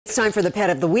It's time for the Pet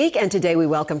of the Week, and today we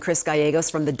welcome Chris Gallegos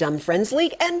from the Dumb Friends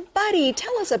League. And Buddy,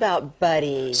 tell us about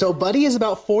Buddy. So Buddy is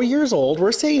about 4 years old.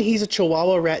 We're saying he's a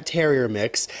Chihuahua Rat Terrier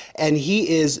mix, and he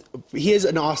is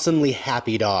an awesomely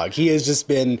happy dog. He has just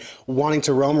been wanting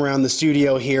to roam around the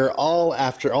studio here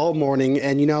all morning,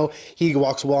 and you know, he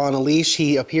walks well on a leash.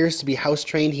 He appears to be house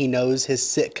trained. He knows his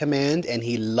sit command, and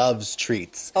he loves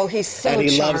treats. Oh, he's so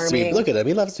charming. Loves to be, look at him.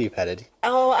 He loves to be petted.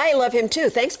 Oh, I love him too.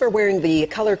 Thanks for wearing the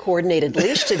color-coordinated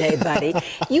leash today, Buddy.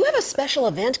 You have a special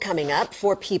event coming up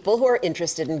for people who are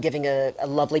interested in giving a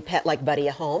lovely pet like Buddy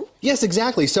a home. Yes,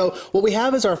 exactly. So what we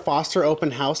have is our foster open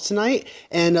house tonight,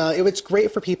 and it's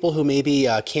great for people who maybe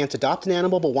can't adopt an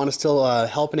animal but want to still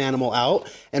help an animal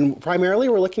out. And primarily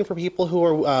we're looking for people who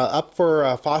are up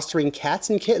for fostering cats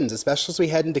and kittens, especially as we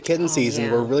head into kitten season.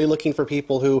 Yeah. We're really looking for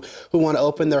people who want to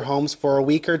open their homes for a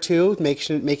week or two,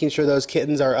 making sure those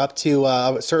kittens are up to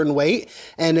a certain weight.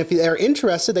 And if they're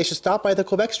interested, they should stop by the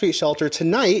Quebec Street shelter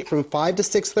tonight from 5 to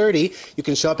 6:30. You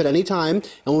can show up at any time, and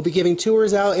we'll be giving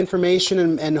tours out,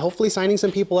 information, and hopefully signing some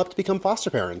people up to become foster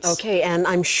parents. Okay, and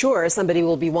I'm sure somebody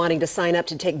will be wanting to sign up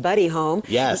to take Buddy home.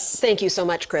 Yes. Thank you so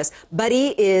much, Chris.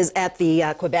 Buddy is at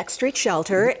the Quebec Street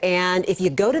shelter, and if you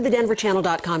go to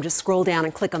thedenverchannel.com, just scroll down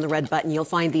and click on the red button, you'll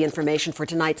find the information for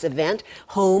tonight's event,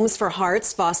 Homes for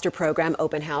Hearts foster program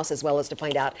open house, as well as to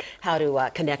find out how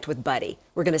to connect with Buddy.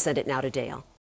 We're going to send it now to Dale.